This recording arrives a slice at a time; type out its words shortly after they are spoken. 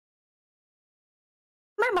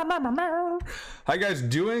How you guys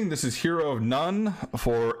doing? This is Hero of None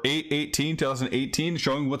for 8/18/2018,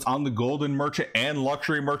 showing what's on the Golden Merchant and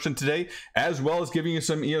Luxury Merchant today, as well as giving you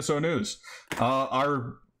some ESO news.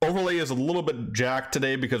 Our overlay is a little bit jacked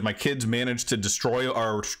today because my kids managed to destroy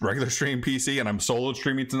our regular stream PC, and I'm solo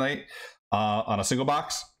streaming tonight on a single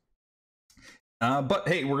box. But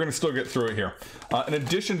hey, we're gonna still get through it here. In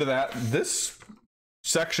addition to that, this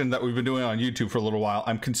section that we've been doing on YouTube for a little while,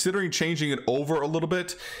 I'm considering changing it over a little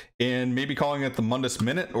bit and maybe calling it the Mundus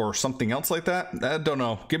Minute or something else like that. I don't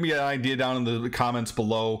know. Give me an idea down in the comments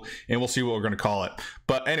below and we'll see what we're going to call it.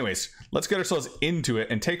 But anyways, let's get ourselves into it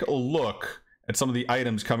and take a look at some of the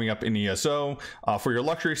items coming up in ESO for your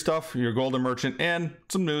luxury stuff, your Golden Merchant, and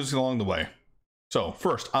some news along the way. So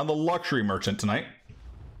first, on the Luxury Merchant tonight,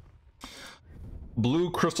 Blue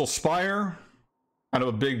Crystal Spire. Kind of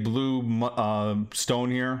a big blue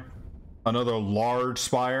stone here. Another large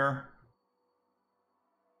spire.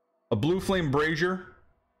 A blue flame brazier.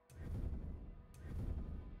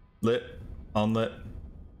 Lit, unlit.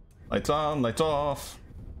 Lights on, lights off.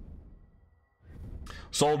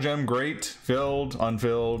 Soul gem, great. Filled,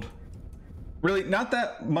 unfilled. Really not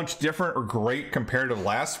that much different or great compared to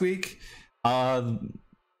last week.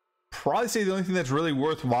 Probably say the only thing that's really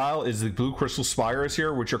worthwhile is the blue crystal spires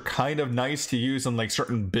here, which are kind of nice to use on like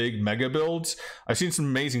certain big mega builds. I've seen some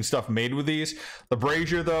amazing stuff made with these. The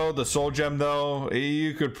brazier though, the soul gem though,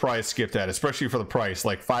 you could probably skip that, especially for the price,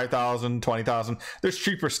 like 5,000, 20,000. There's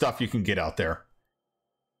cheaper stuff you can get out there.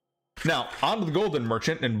 Now on to the Golden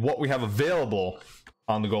Merchant and what we have available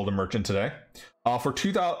on the Golden Merchant today. For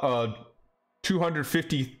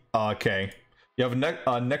 250k. You have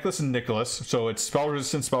a Necklace and Nicholas, so it's spell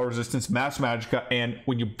resistance, mass magicka, and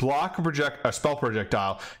when you block a spell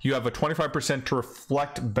projectile, you have a 25% to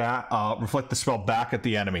reflect the spell back at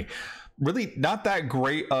the enemy. Really not that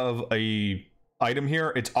great of a item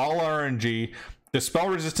here. It's all RNG. The spell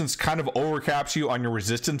resistance kind of overcaps you on your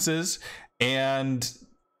resistances, and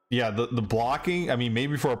yeah, the blocking, I mean,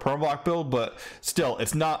 maybe for a perma block build, but still,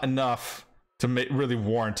 it's not enough to really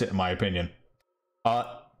warrant it, in my opinion.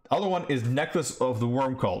 Other one is Necklace of the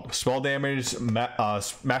Worm Cult. Spell damage,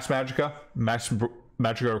 mass magicka, max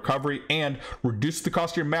magicka recovery, and reduce the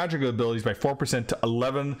cost of your magicka abilities by 4% to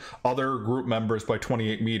 11 other group members by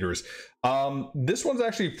 28 meters. This one's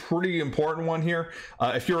actually a pretty important one here.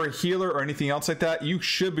 If you're a healer or anything else like that, you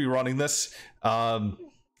should be running this.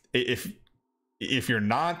 If you're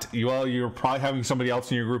not, well, you're probably having somebody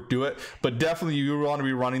else in your group do it, but definitely you want to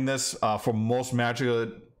be running this for most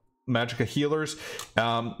magicka healers,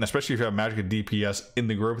 especially if you have magicka DPS in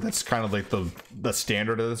the group. That's kind of like the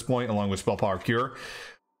standard at this point, along with spell power cure.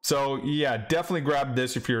 So yeah, definitely grab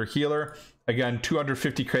this if you're a healer. Again,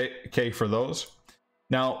 250k for those.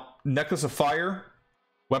 Now, Necklace of Fire,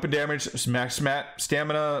 weapon damage, max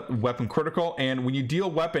stamina, weapon critical, and when you deal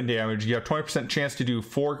weapon damage, you have 20% chance to do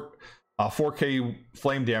 4k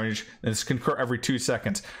flame damage, and this can occur every 2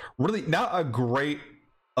 seconds. Really not a great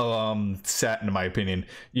set, in my opinion.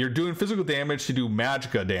 You're doing physical damage to do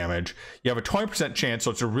magicka damage. You have a 20% chance, so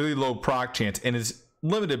it's a really low proc chance, and is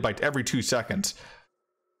limited by every 2 seconds.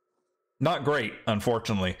 Not great,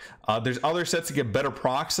 unfortunately. There's other sets that get better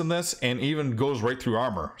procs than this, and even goes right through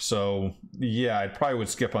armor. So yeah, I probably would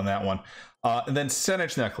skip on that one. And then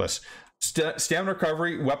Senich Necklace. Stamina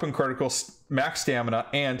recovery, weapon critical, max stamina,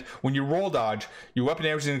 and when you roll dodge, your weapon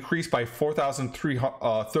damage is increased by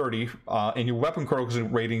 4,330, and your weapon critical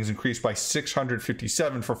rating is increased by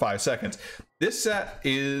 657 for 5 seconds. This set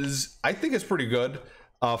is, I think it's pretty good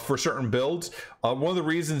for certain builds. One of the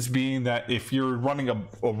reasons being that if you're running a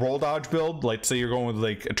roll dodge build, like say you're going with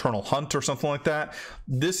like Eternal Hunt or something like that,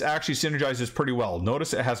 this actually synergizes pretty well.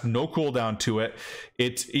 Notice it has no cooldown to it.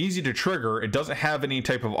 It's easy to trigger. It doesn't have any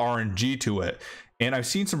type of RNG to it. And I've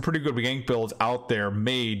seen some pretty good gank builds out there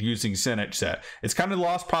made using Senich set. It's kind of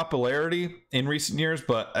lost popularity in recent years,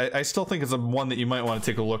 but I still think it's one that you might want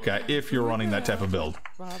to take a look at if you're running that type of build.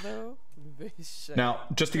 Now,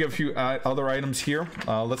 just to give a few other items here,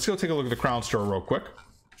 let's go take a look at the Crown Store real quick.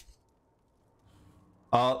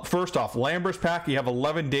 First off, Lambert's pack, you have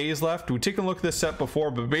 11 days left. We've taken a look at this set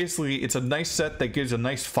before, but basically it's a nice set that gives a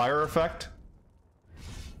nice fire effect.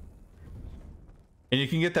 And you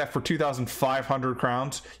can get that for 2,500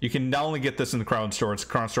 crowns. You can not only get this in the Crown Store, it's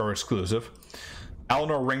Crown Store exclusive.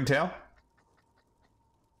 Eleanor Ringtail,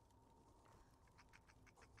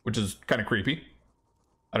 which is kind of creepy.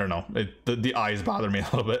 I don't know, the eyes bother me a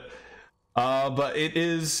little bit, but it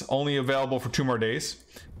is only available for 2 more days.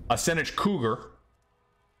 A Senich Cougar,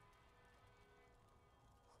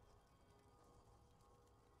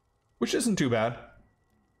 which isn't too bad.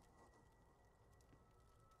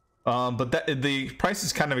 But the price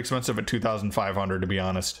is kind of expensive at 2,500 to be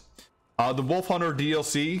honest. The Wolf Hunter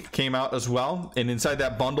DLC came out as well, and inside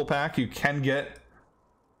that bundle pack you can get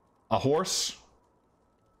a horse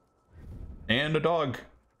and a dog.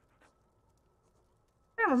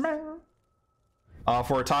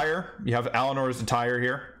 For attire, you have Alinor's attire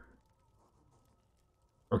here,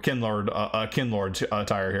 or Kinlord's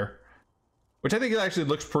attire here, which I think it actually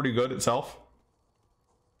looks pretty good itself.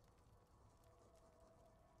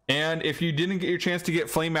 And if you didn't get your chance to get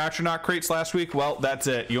Flame Astronaut crates last week, well, that's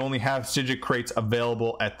it. You only have Sigil crates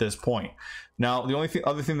available at this point. Now, the only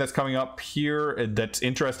other thing that's coming up here that's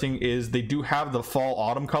interesting is they do have the fall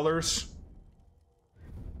autumn colors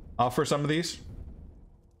for some of these.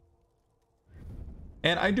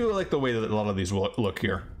 And I do like the way that a lot of these will look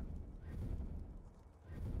here.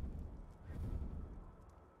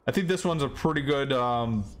 I think this one's a pretty good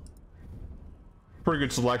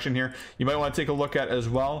selection here. You might want to take a look at as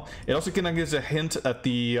well. It also kind of gives a hint at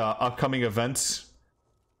the upcoming events.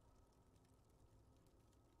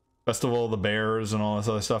 Festival of the Bears and all this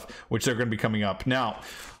other stuff, which they're going to be coming up. Now,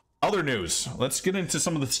 other news. Let's get into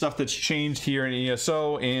some of the stuff that's changed here in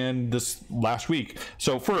ESO and this last week.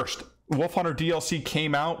 So first, Wolf Hunter DLC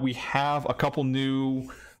came out. We have a couple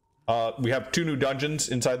new we have 2 new dungeons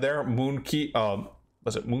inside there. Moonkey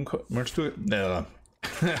was it Moon March to it? No.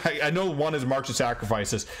 I know one is March of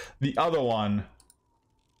Sacrifices. The other one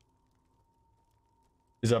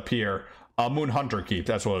is up here. Moon Hunter Keep.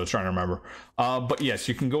 That's what I was trying to remember. But yes,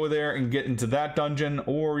 you can go there and get into that dungeon,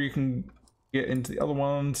 or you can get into the other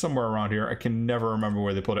one somewhere around here. I can never remember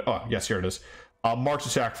where they put it. Oh, yes, here it is. March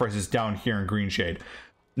of Sacrifices down here in Green Shade.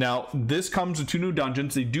 Now, this comes with 2 new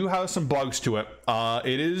dungeons. They do have some bugs to it.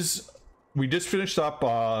 We just finished up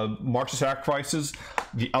March of Sacrifices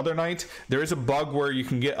the other night. There is a bug where you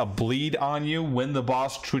can get a bleed on you when the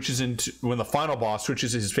final boss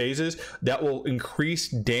switches his phases. That will increase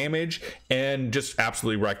damage and just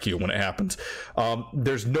absolutely wreck you when it happens.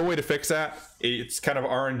 There's no way to fix that. It's kind of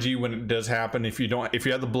RNG when it does happen. If you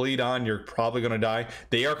have the bleed on, you're probably going to die.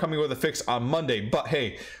 They are coming with a fix on Monday, but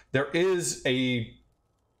hey, there is a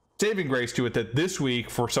saving grace to it that this week,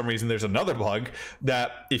 for some reason, there's another bug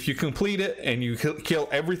that if you complete it and you kill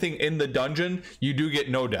everything in the dungeon, you do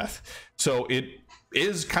get no death. So it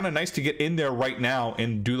is kind of nice to get in there right now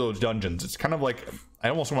and do those dungeons. It's kind of like, I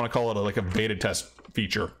almost want to call it like a beta test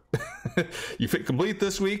feature. You complete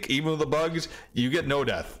this week, even with the bugs, you get no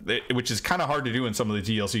death, which is kind of hard to do in some of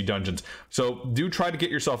the DLC dungeons. So do try to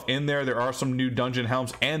get yourself in there. There are some new dungeon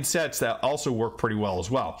helms and sets that also work pretty well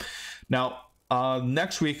as well. Now,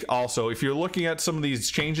 next week also, if you're looking at some of these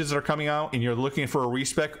changes that are coming out and you're looking for a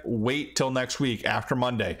respec, wait till next week after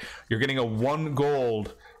Monday. You're getting a 1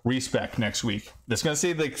 gold respec next week. That's going to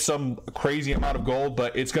save like some crazy amount of gold,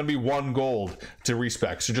 but it's going to be 1 gold to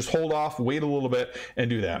respec. So just hold off, wait a little bit, and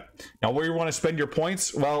do that. Now, where you want to spend your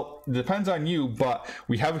points, well, it depends on you, but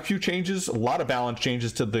we have a few changes, a lot of balance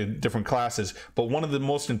changes to the different classes, but one of the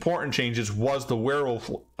most important changes was the werewolf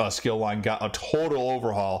skill line got a total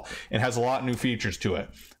overhaul and has a lot of new features to it.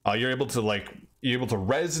 You're able to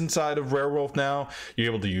res inside of werewolf now. You're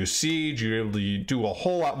able to use siege. You're able to do a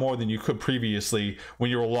whole lot more than you could previously when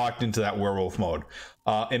you were locked into that werewolf mode.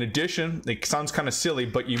 In addition, it sounds kind of silly,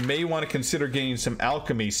 but you may want to consider getting some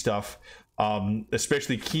alchemy stuff,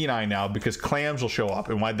 especially Kenai now, because clams will show up.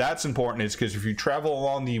 And why that's important is because if you travel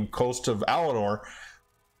along the coast of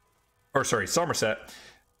Somerset,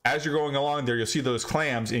 as you're going along there, you'll see those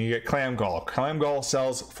clams and you get clam gall. Clam gall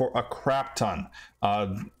sells for a crap ton.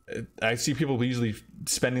 I see people usually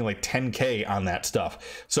spending like 10k on that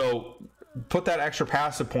stuff. So put that extra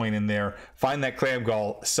passive point in there, find that clam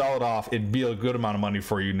gall, sell it off. It'd be a good amount of money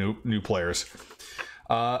for you new players.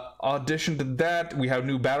 Addition to that, we have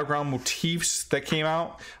new battleground motifs that came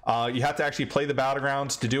out. You have to actually play the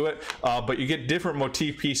battlegrounds to do it, but you get different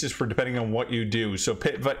motif pieces for depending on what you do. So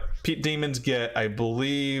pit demons get, I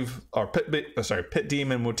believe, or pit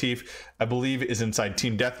demon motif, I believe, is inside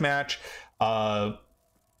Team Deathmatch.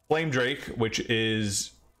 Flame Drake, which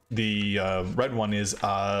is the red one, is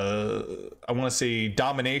I want to say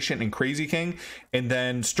Domination and Crazy King, and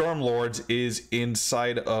then Storm Lords is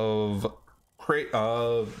inside of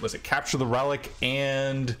was it Capture the Relic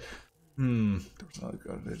and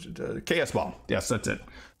Chaos Ball. Yes, that's it.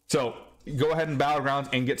 So go ahead and Battlegrounds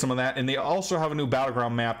and get some of that, and they also have a new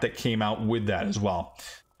Battleground map that came out with that as well.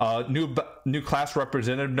 New class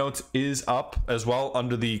representative notes is up as well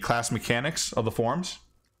under the class mechanics of the forums.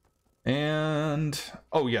 And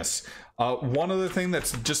oh yes, one other thing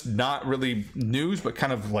that's just not really news but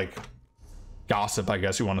kind of gossip, I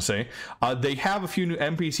guess you want to say. They have a few new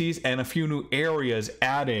NPCs and a few new areas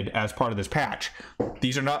added as part of this patch.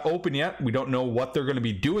 These are not open yet. We don't know what they're going to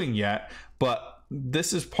be doing yet, but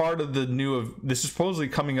this is part of the new, this is supposedly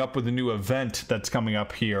coming up with a new event that's coming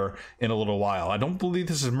up here in a little while. I don't believe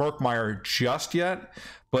this is Murkmire just yet,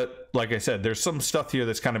 but like I said, there's some stuff here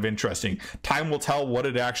that's kind of interesting. Time will tell what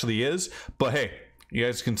it actually is, but hey, you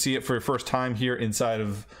guys can see it for your first time here inside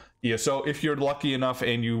of ESO if you're lucky enough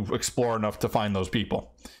and you explore enough to find those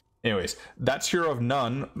people. Anyways, that's Hero of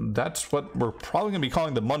None. That's what we're probably going to be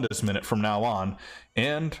calling the Mundus Minute from now on,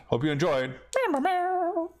 and hope you enjoyed.